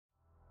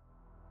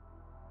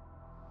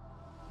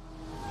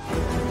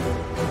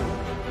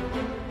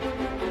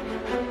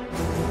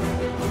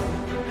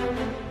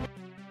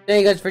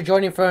Thank you guys for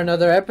joining for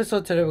another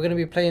episode. Today we're going to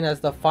be playing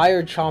as the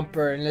Fire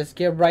Chomper, and let's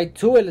get right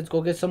to it. Let's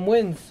go get some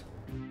wins.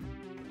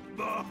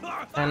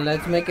 And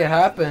let's make it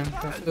happen.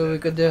 Let's see what we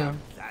could do.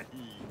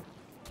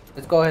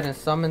 Let's go ahead and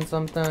summon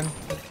something.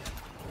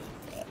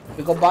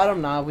 We go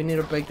bottom now. We need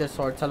to break this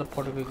sword.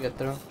 Teleporter we get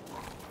through.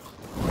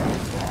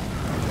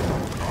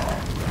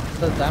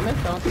 Does damage?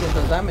 I don't think it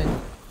does damage.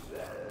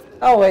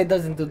 Oh wait, it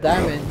doesn't do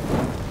damage.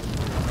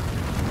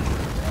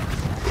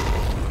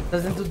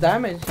 Doesn't do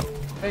damage.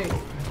 Wait.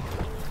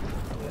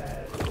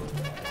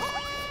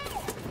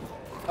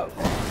 Oh.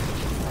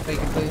 Take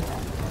it, please.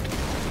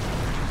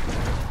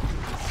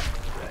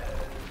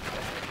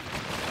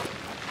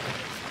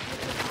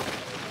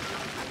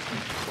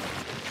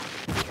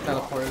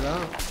 Teleport it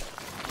out.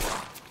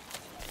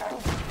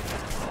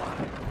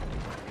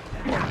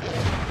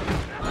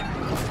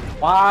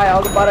 Why? I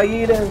was about to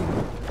eat him.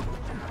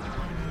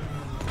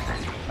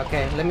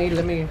 Okay, let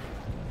me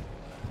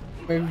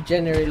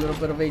regenerate a little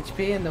bit of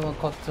HP and then we'll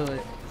cut to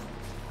it.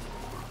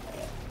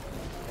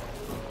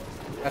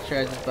 Actually,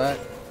 I just back.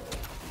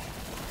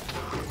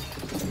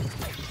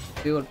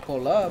 He would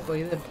pull up, but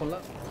he didn't pull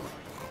up.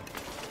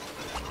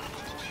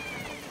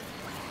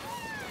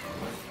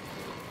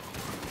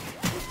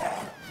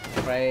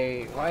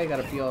 Right, why you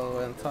gotta be all the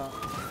way on top?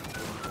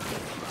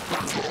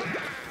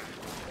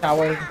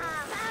 Coward.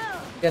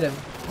 Get him.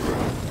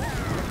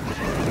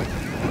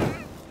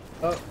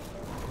 Oh.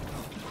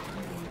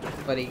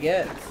 What he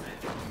gets.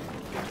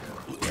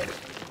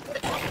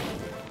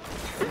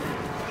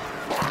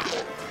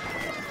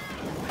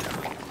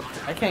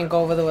 I can't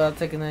go over there without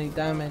taking any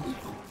damage.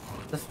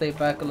 Just stay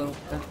back a little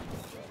bit.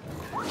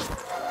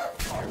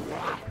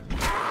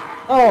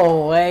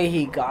 Oh way,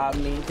 he got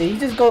me. Did he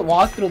just go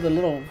walk through the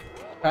little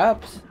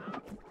traps?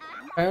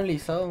 Apparently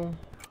so.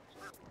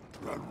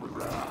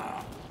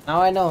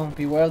 Now I know.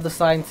 Beware of the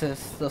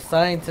scientist. The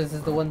scientist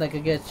is the one that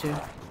could get you.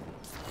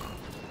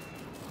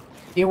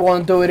 He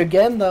won't do it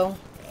again though.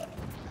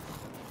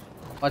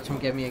 Watch him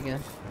get me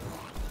again.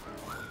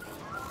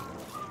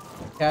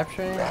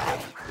 Capturing.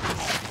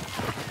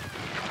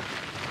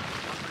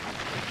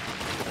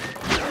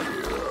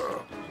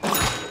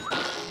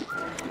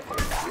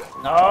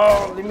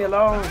 No, leave me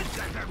alone.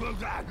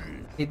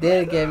 He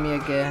did get me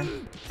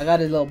again. I got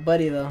his little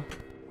buddy though.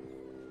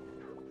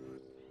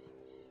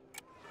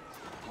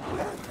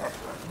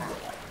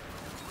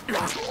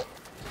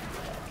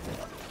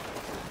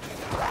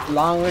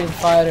 Long range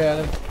fighter,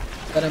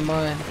 I got in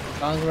mind.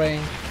 Long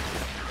range.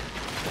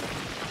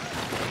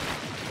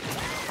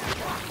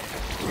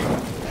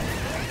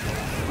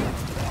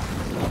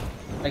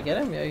 I get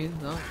him? Yeah, he's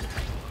not.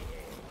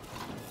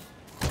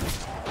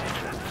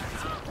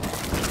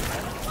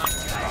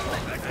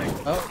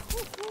 Oh.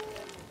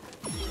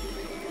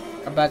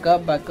 Back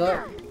up, back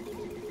up.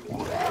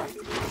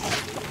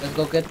 Let's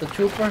go get the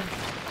trooper.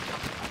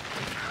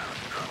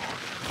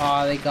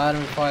 Oh, they got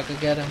him before I could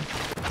get him.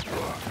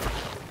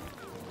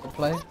 Go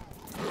play.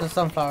 The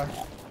sunflower.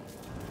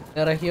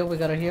 Gotta heal, we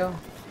gotta heal.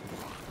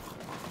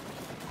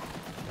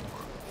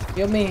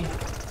 Heal me.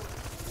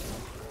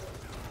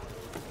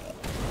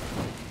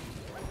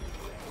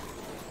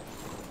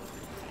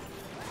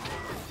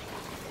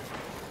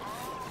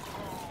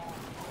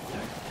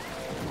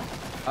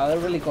 Oh, they're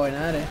really going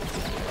at it.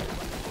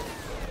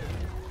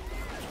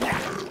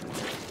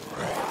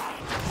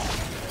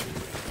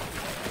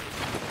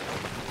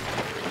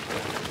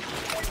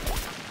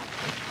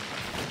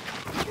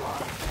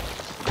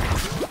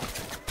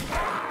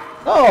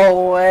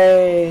 No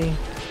way!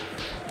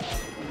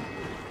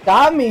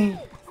 Got me!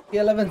 The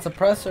 11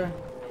 suppressor.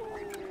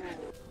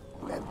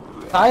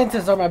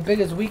 Scientists are my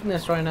biggest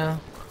weakness right now.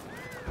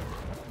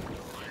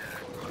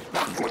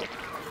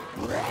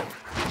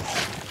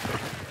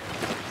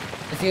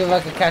 Let's see if I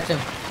can catch him.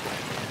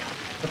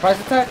 Surprise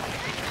attack?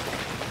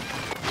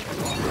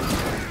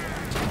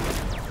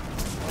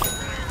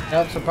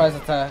 Yep, surprise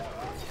attack.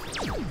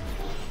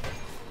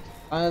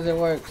 As long as it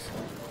works.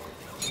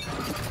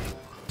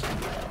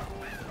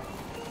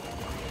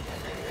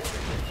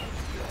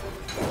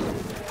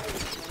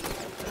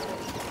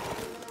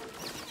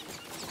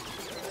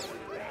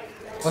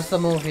 What's the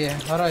move here?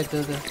 How do I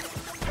do this?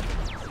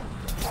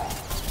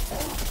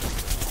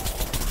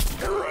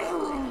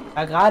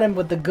 I got him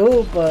with the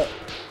goo, but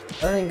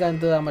that ain't gonna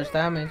do that much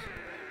damage.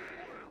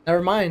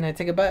 Never mind, I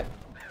take it back.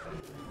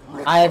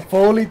 I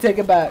fully take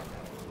it back.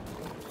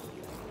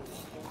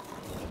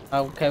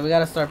 Okay, we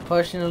gotta start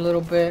pushing a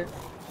little bit.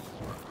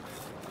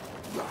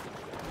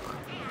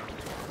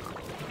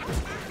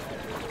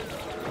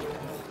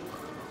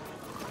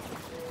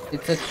 He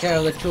took care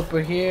of the trooper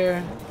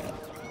here.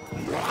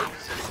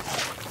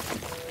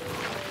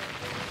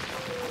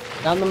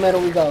 Down the middle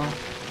we go.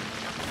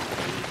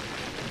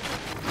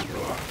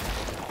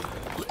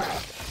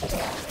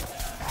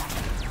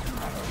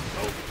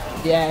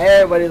 Yeah,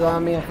 everybody's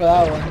on me for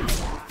that one.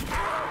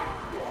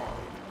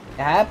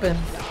 It happened.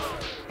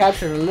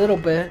 Captured a little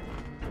bit.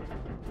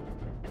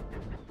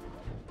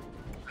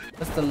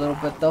 Just a little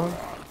bit though.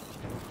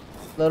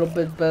 A little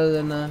bit better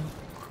than none.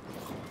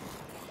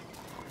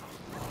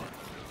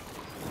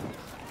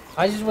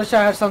 I just wish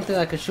I had something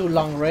that could shoot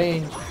long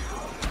range.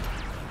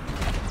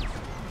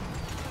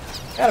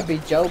 Gotta be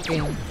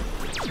joking.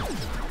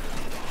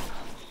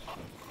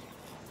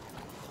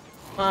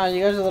 Ah,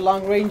 you guys are the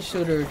long range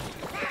shooters.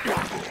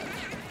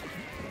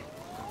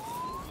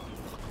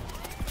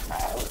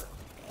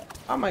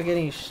 How am I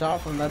getting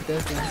shot from that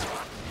distance?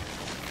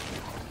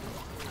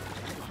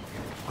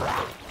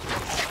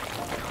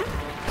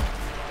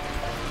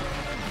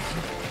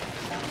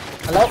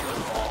 Hello?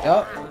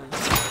 Yup.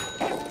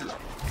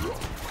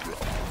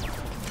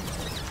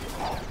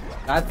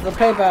 That's the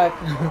payback.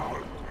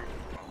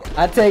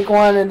 I take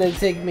one and they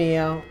take me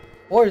out.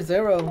 Or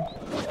 0.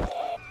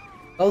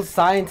 Those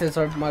scientists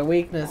are my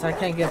weakness. I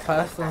can't get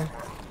past them.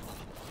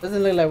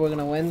 Doesn't look like we're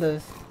gonna win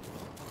this.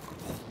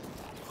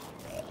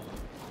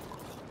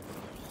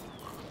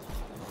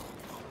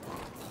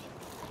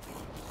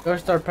 Gonna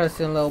start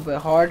pressing a little bit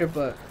harder,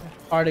 but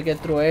hard to get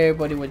through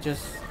everybody with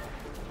just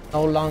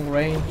no long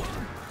range.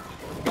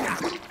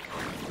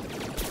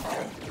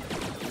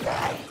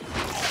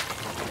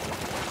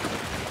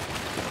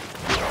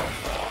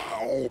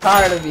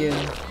 Tired of you.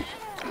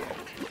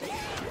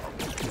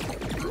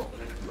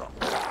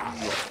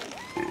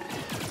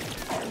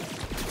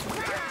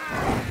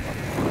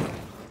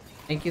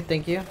 Thank you,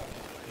 thank you.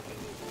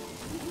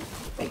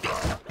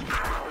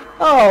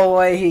 Oh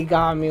wait, he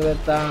got me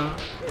with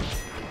that.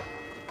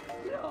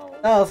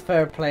 That was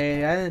fair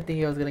play. I didn't think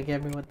he was gonna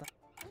get me with that.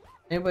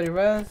 Anybody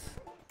res?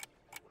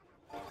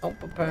 Nope,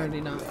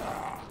 apparently not.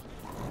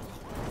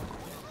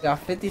 Got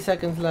 50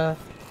 seconds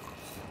left.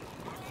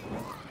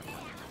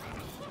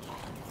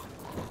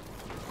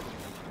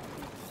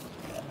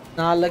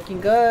 Not looking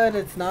good.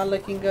 It's not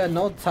looking good.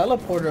 No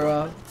teleporter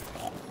up.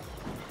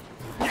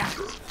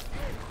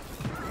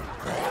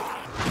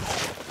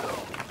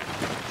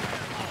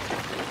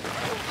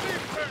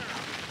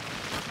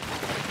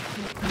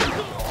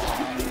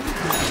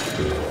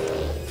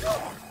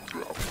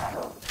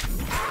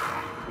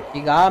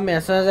 You got me.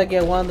 As soon as I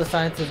get one, the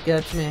scientist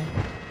gets me.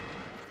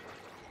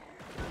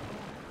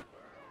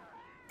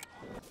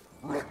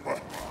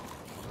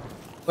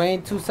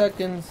 Wait 2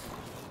 seconds.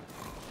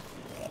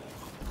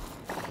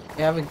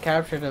 You haven't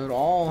captured it at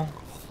all.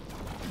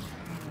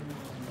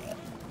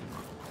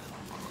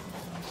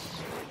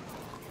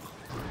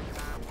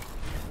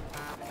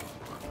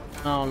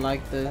 I don't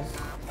like this.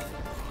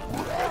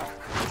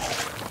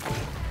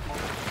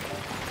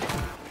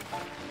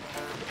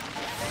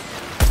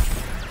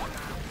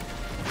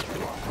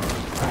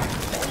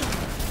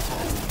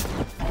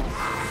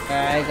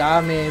 Yeah, they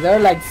got me. They're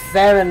like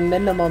 7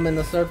 minimum in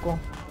the circle.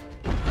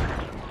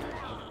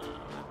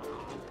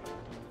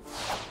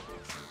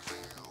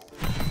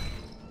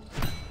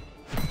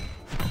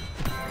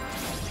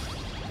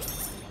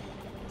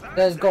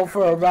 Let's go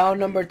for a round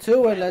number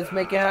 2 and let's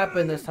make it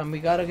happen this time. We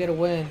gotta get a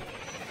win.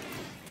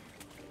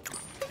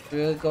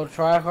 We're gonna go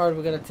try hard.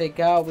 We're gonna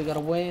take out. We gotta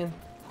win.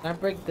 Can I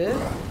break this?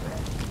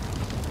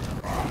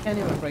 I can't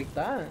even break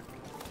that.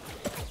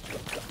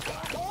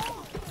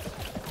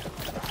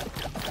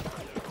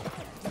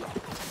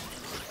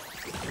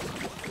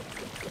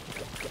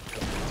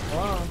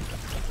 Wow.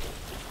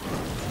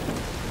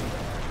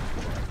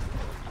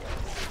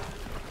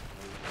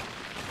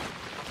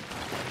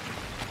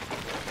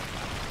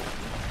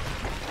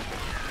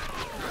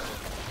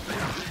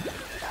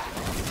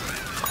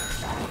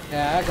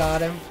 Yeah, I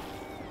got him.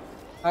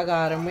 I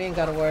got him. We ain't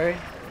gotta worry.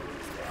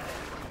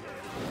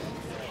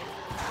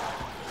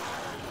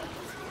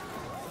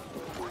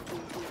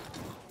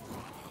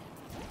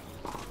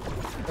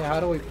 Okay, how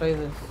do we play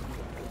this?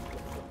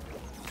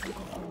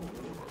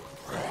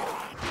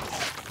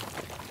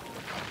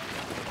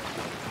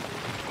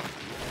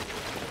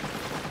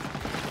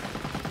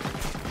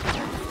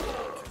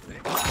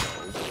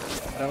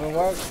 Whatever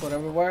works,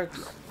 whatever works.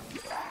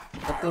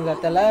 Nothing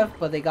at the left,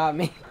 but they got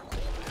me.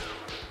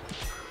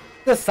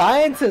 The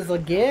scientists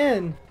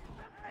again.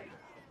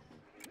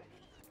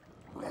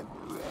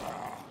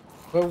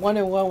 We're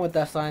 1-1 with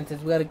that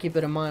scientist. We gotta keep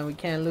it in mind. We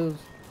can't lose.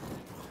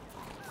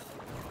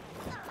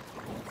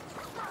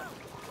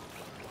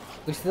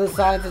 We're still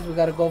scientists. We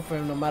gotta go for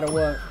him no matter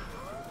what.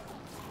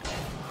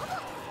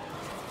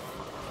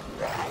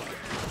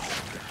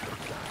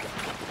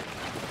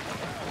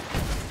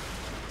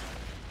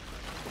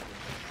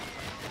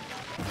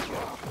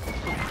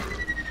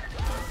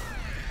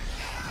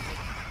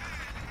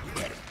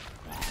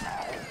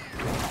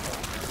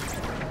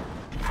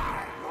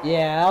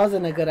 Yeah, that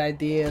wasn't a good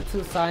idea.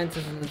 2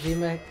 scientists in the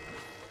Z-Mech.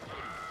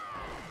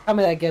 How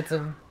many that gets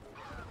him?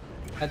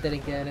 I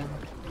didn't get him.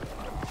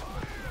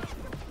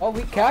 Oh,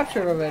 we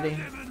captured already.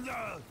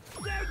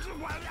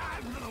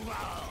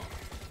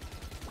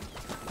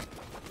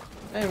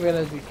 I didn't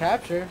realize we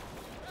captured.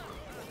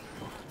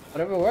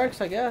 Whatever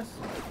works, I guess.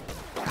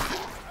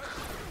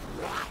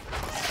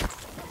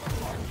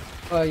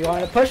 Oh, you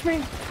wanted to push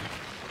me?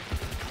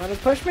 Want to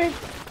push me?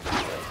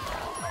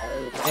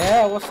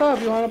 Yeah, what's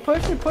up? You wanna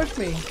push me? Push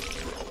me.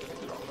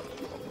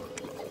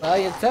 Well,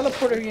 your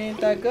teleporter ain't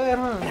that good,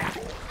 huh?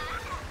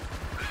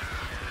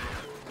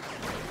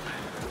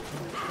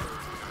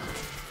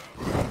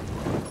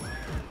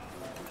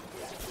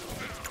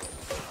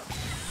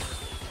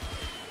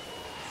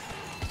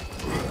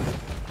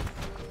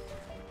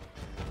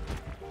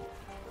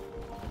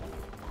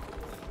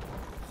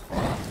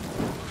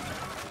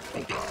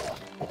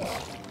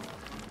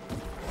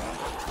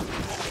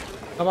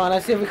 Come on,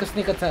 let's see if we can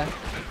sneak attack.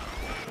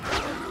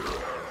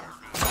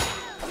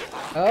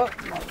 Oh,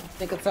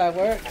 sneak attack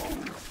work.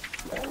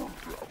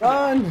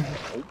 Run!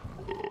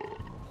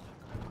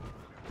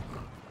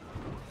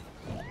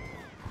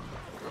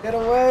 Get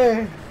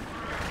away!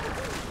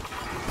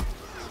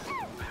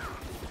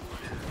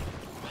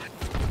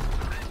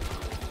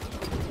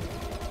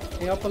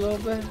 Stay up a little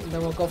bit, and then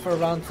we'll go for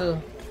round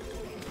 2.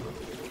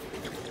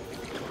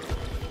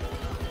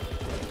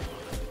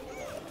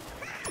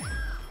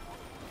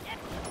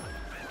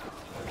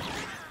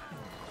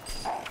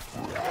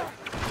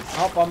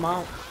 Oh, I'm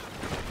out.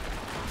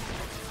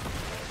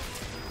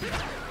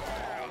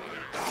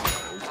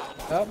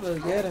 Oh,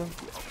 let's get him.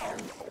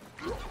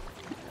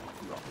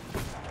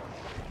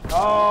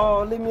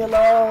 Oh, leave me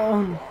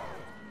alone.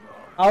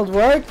 I was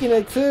working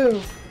it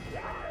too.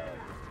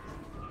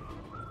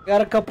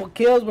 Got a couple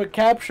kills, we're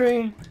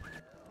capturing.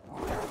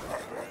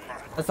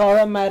 That's all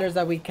that matters,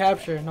 that we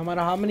capture, no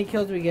matter how many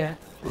kills we get.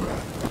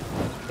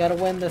 Gotta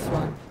win this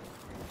one.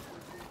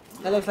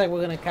 That looks like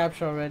we're gonna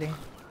capture already.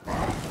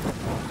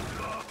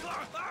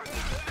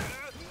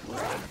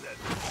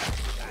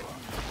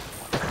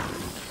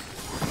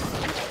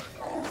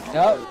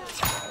 Yup.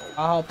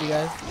 I'll help you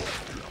guys.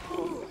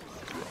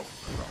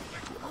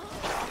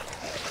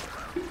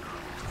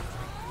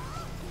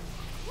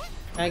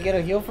 Can I get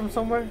a heal from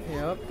somewhere?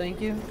 Yup, thank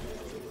you.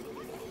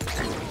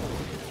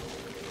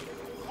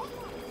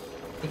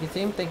 Thank you,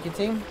 team. Thank you,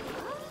 team.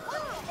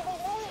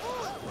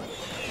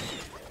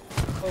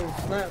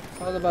 Oh, snap.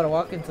 I was about to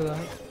walk into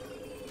that.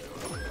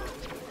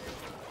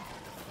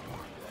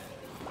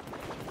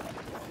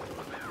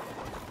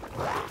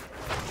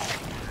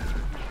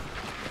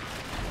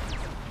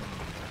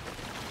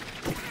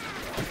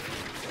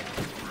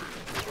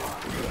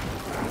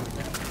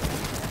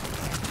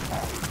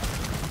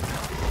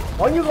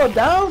 Why you go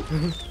down?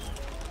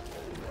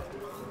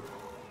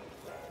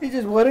 He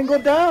just wouldn't go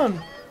down.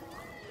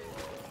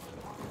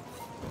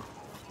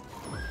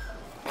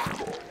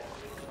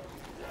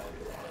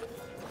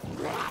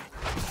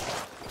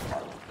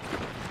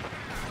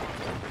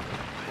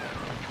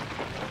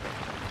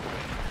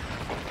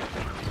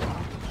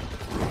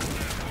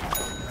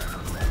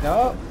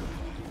 Yup.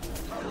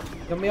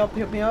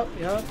 Hit me up,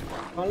 yup.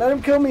 Don't let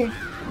him kill me.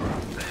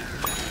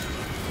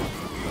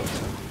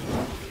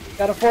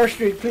 Got a 4th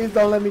streak, please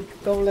don't let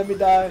me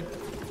die.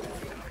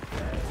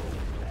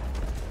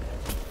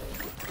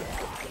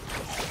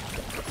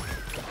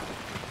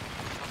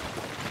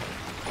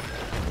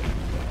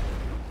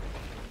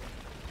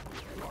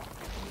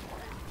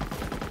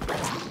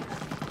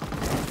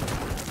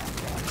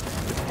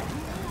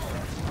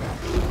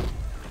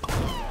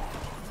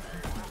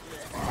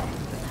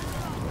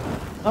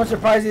 I'm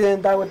surprised he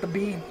didn't die with the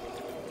bead.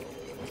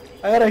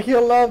 I gotta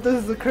heal up,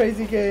 this is a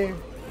crazy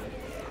game.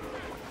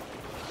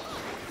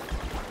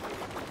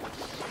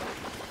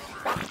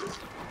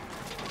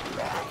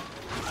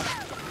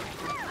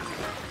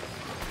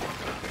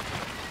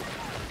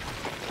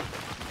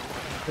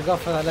 Let's go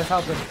for that, let's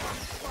help him.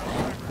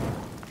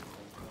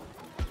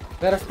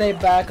 Gotta stay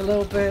back a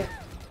little bit.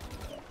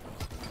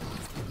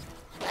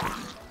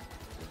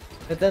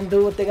 Let them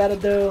do what they gotta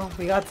do,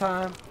 we got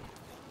time.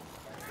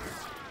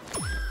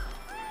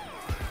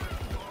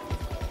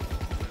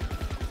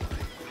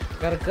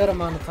 Got a good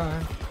amount of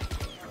time.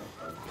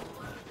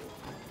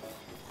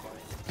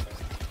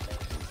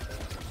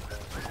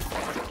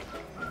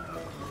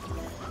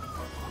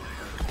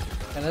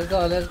 Okay,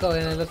 let's go,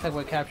 and it looks like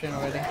we're capturing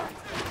already.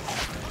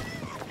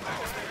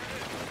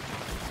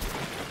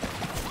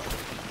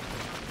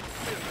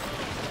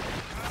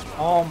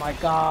 Oh my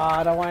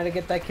god, I wanted to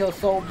get that kill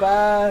so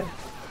bad.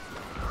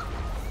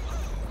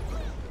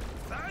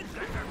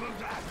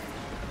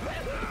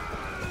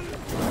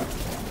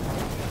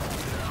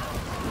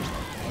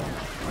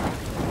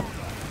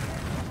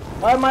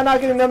 Why am I not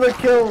getting another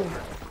kill?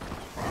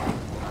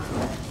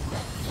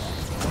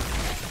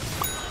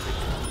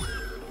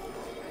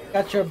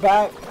 Got your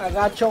back. I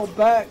got your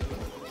back.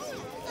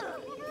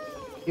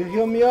 You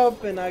heal me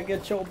up and I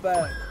get your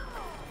back.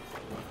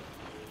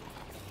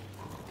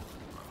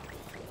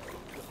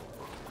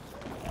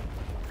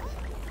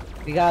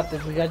 We got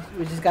this.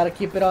 We just gotta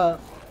keep it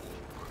up.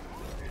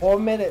 4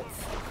 minutes.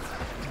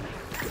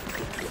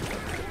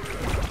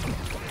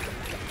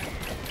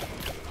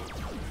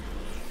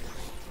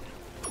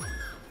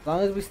 As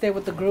long as we stay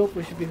with the group,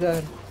 we should be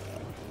good.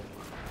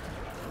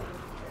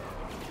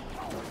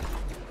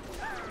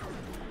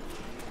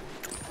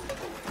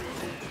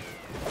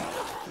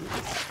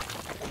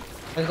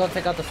 Let's go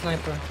take out the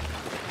sniper.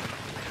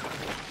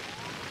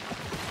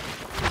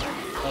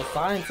 Oh,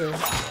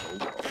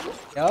 scientists.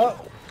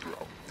 Yup.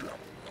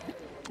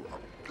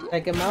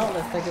 Take him out.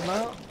 Let's take him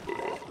out.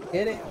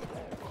 Get it.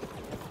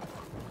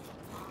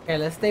 Okay,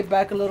 let's stay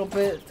back a little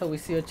bit till we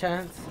see a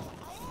chance.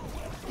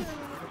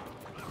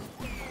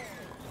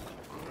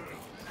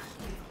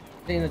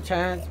 Seen a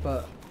chance,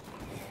 but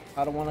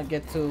I don't want to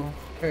get too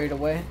carried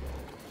away.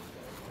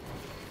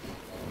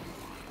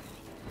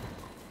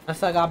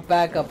 Unless I got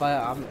backup,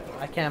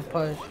 I can't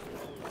push.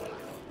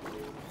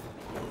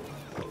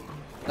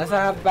 Unless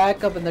I have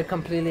backup and they're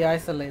completely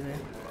isolated.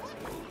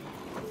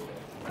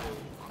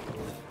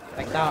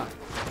 Like that.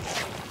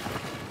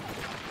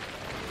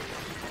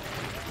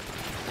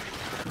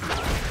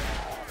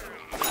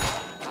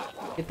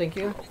 Okay, thank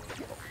you.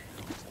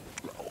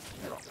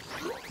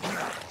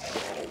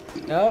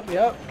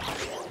 Yep.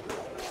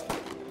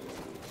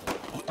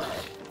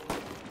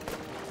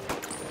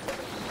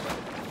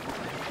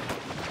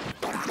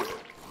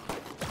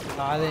 Oh,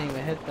 I didn't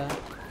even hit that.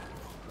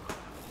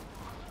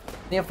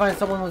 I need to find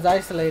someone who's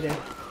isolated.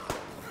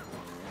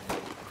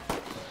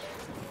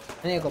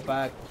 I need to go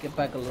back, get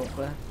back a little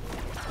bit.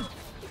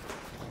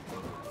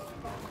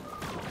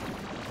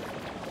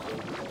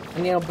 I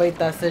need to bait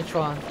that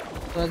Sichuan.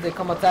 As soon as they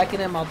come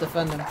attacking him, I'll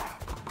defend him.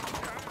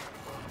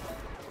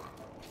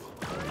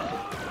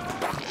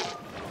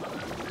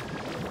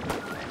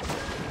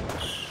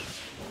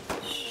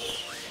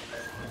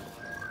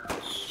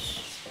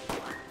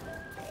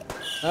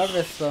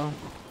 Nervous though.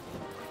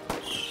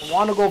 I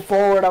want to go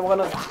forward, I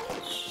want to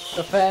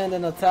defend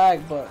and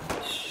attack, but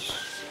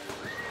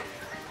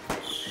I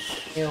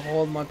need to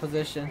hold my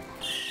position.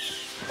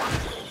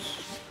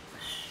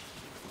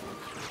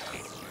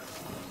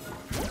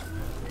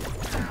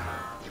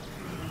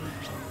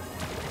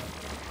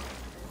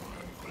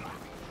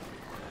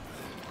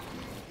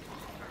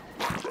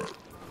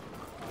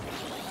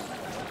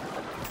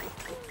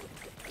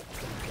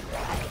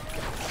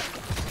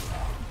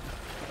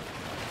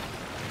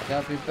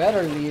 Yeah, we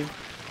better leave.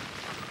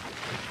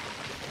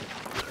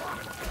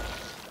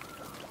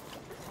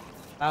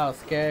 That was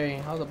scary.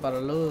 I was about to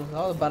lose.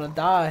 I was about to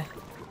die.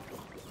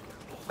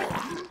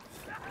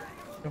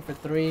 Going for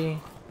 3.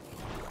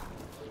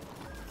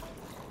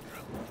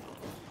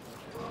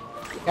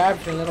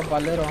 Capturing little by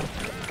little.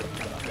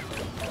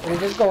 Can we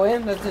just go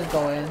in? Let's just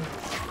go in.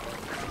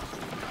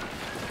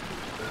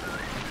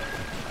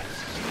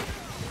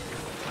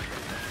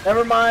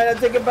 Never mind, I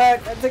take it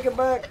back. I take it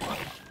back.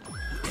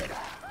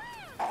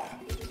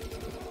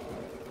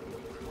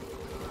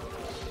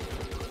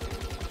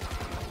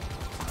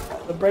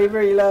 The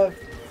bravery left.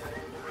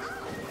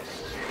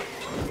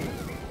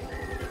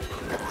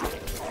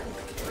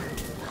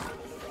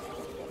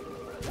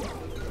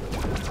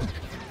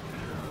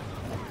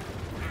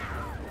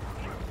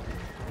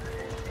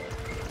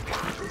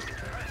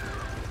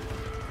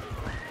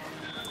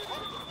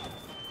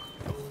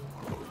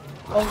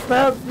 Oh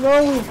snap,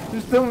 no!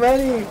 There's too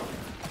many!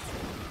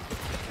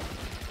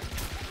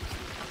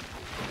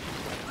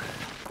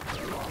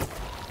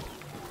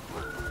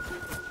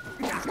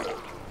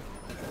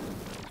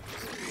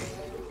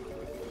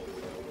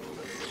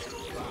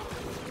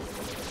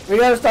 We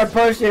gotta start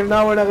pushing, if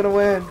not we're not gonna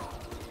win.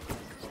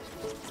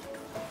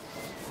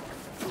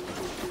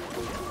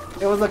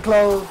 It was a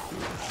close,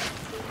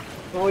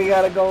 but we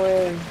gotta go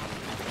in.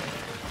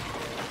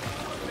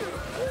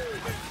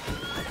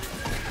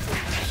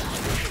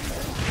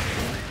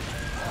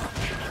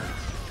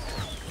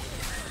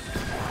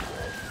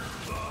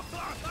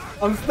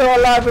 I'm still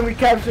alive and we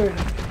captured.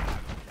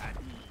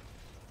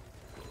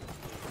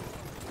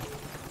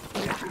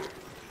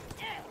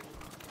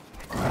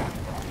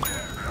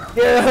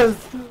 Yes!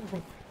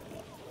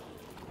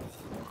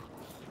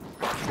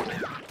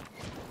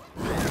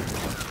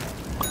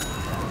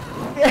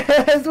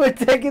 Yes, we're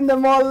taking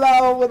them all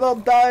out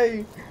without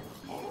dying.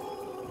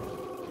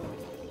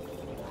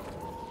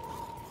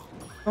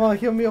 Come on,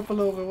 heal me up a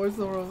little bit. Where's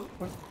the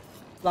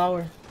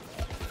flower?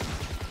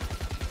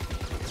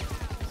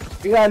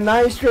 We got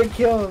 9 straight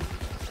kills.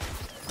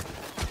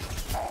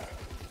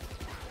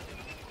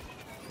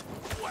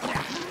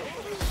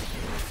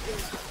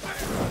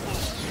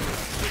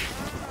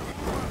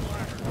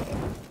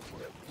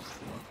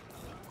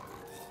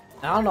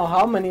 I don't know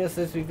how many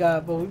assists we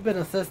got, but we've been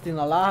assisting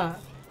a lot.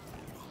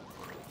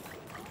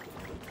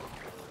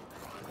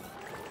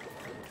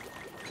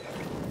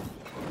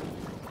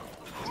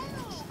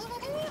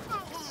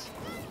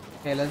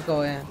 Okay, let's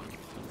go in.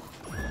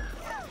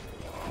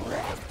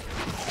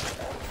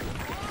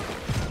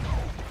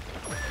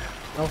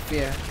 No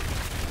fear.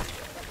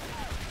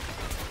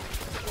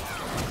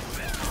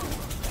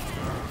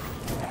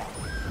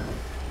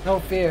 No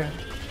fear.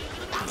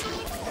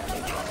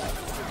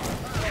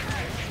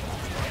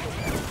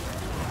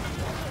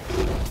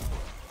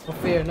 No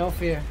fear, no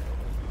fear.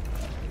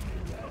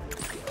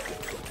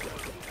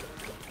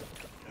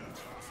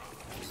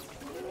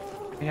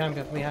 Behind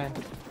me,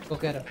 behind. Go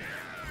get him.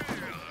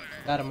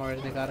 Got him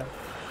already, they got him.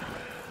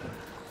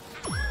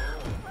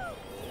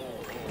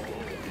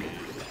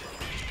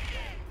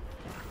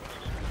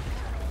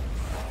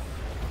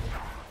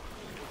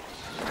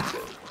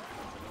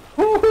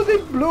 Oh, they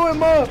blew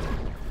him up!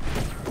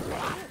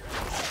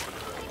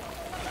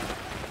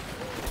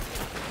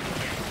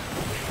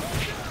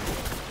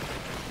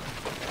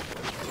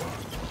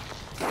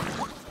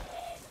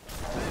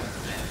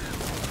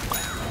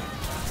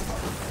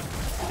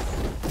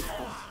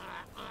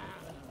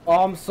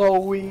 Oh, I'm so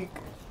weak.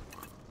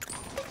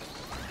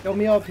 Heal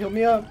me up, heal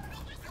me up.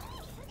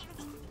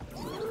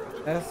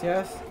 Yes,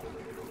 yes.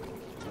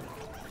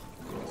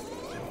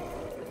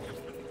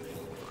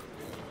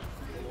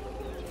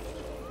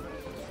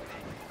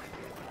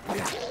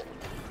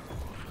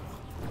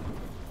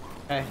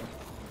 Okay.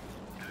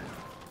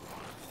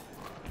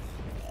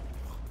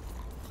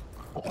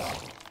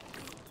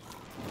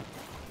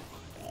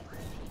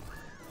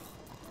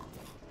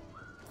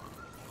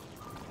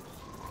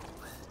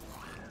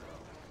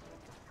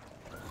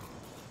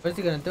 What's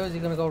he gonna do? Is he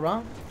gonna go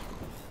wrong?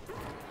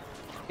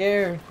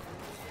 Scared.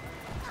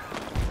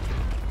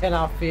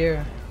 Cannot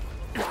fear.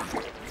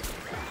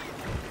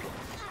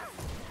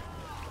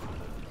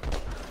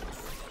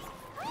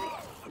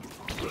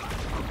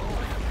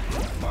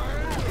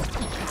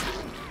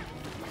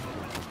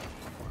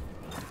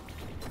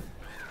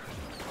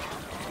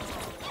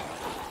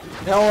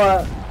 You know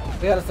what?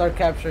 We gotta start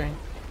capturing.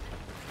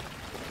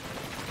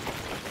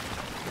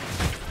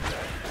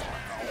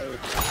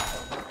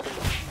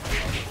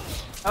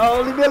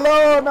 Oh, leave me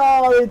alone!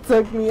 No, they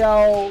took me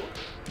out.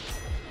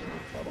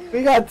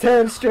 We got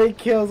 10 straight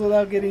kills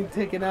without getting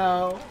taken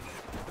out.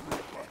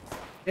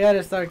 We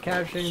gotta start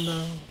capturing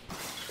them.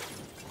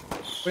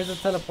 Where's the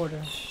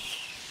teleporter?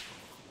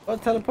 Oh,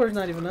 the teleporter's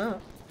not even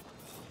up.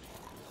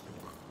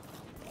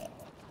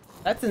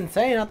 That's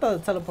insane. I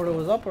thought the teleporter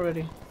was up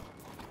already.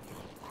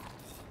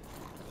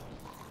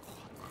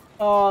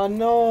 Oh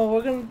no,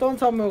 don't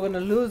tell me we're gonna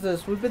lose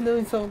this. We've been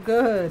doing so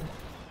good.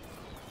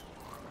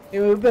 I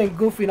mean, we've been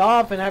goofing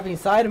off and having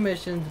side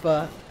missions,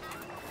 but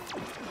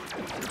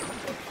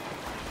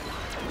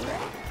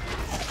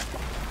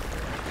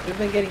we've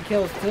been getting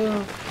kills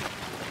too.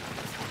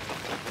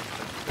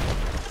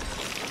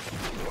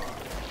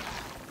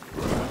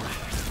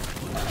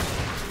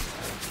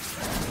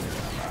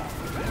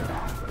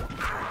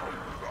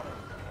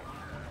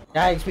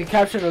 Yikes, we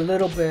captured a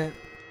little bit.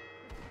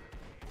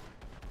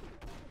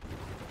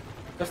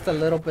 Just a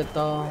little bit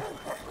though.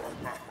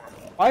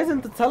 Why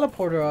isn't the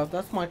teleporter up?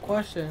 That's my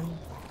question.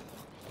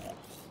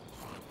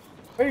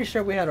 Pretty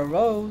sure we had a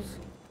rose.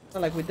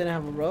 Not like we didn't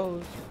have a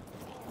rose.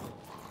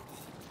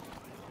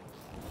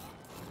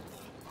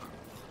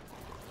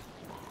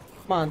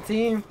 Come on,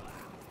 team.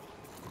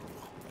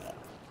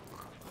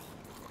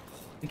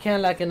 We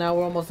can't like it now.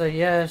 We're almost there.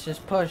 Yes,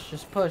 just push.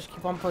 Just push.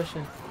 Keep on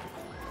pushing.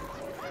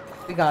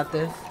 We got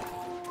this.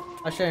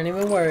 I shouldn't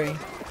even worry.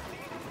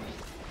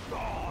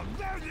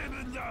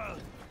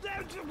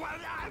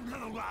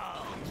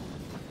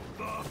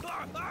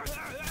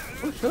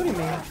 Who's shooting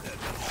me?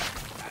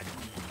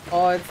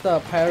 Oh, it's the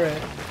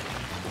parrot.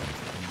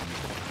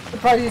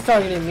 Surprised he's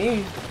targeting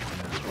me.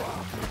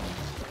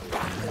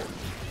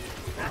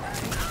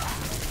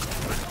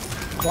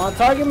 Want to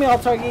target me? I'll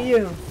target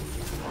you.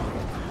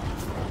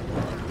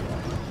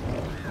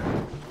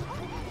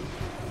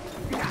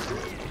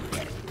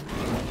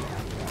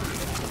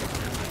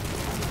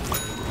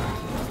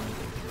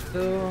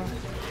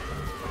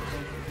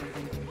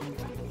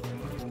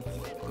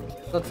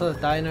 Go to the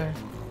diner.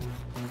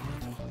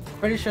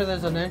 Pretty sure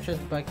there's an entrance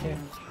back here.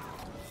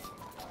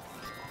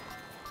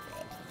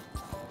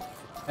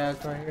 Yeah,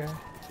 it's right here.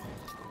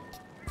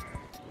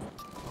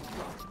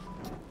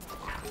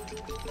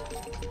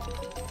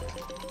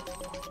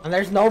 And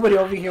there's nobody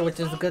over here,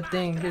 which is a good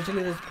thing.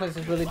 Usually this place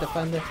is really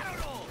defended.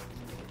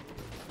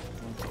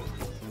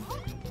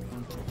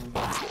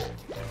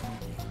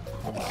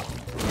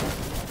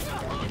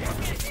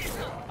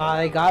 Ah,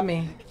 they got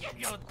me.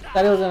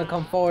 Thought it was gonna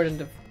come forward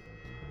and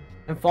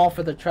fall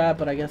for the trap,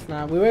 but I guess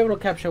not. We were able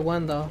to capture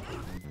one though.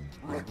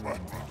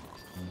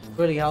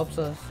 Really helps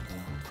us.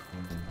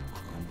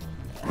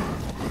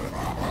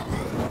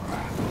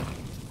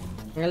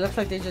 And it looks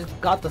like they just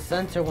got the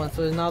center one,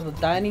 so it's now the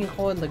dining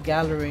hall and the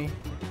gallery.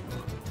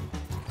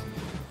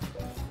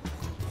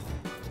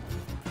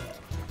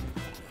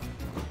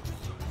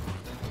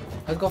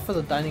 Let's go for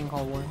the dining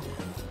hall one.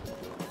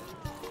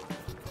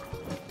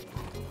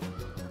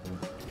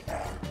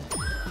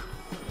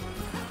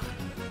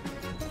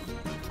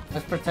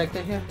 Let's protect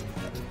it here.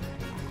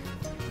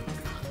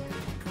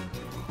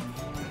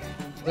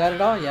 We got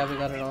it all? Yeah, we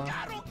got it all. Is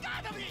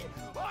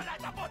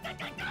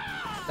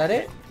that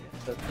it?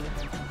 That's it.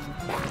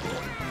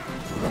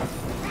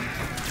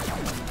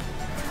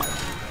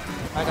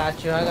 I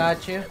got you, I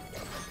got you.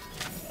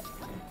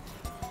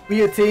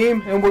 We a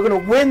team, and we're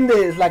gonna win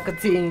this like a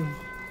team.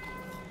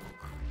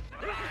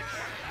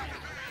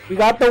 We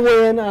got the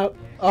win. I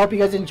hope you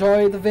guys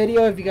enjoyed the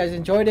video. If you guys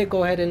enjoyed it,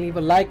 go ahead and leave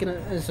a like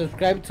and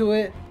subscribe to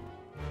it.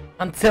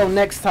 Until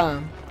next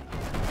time.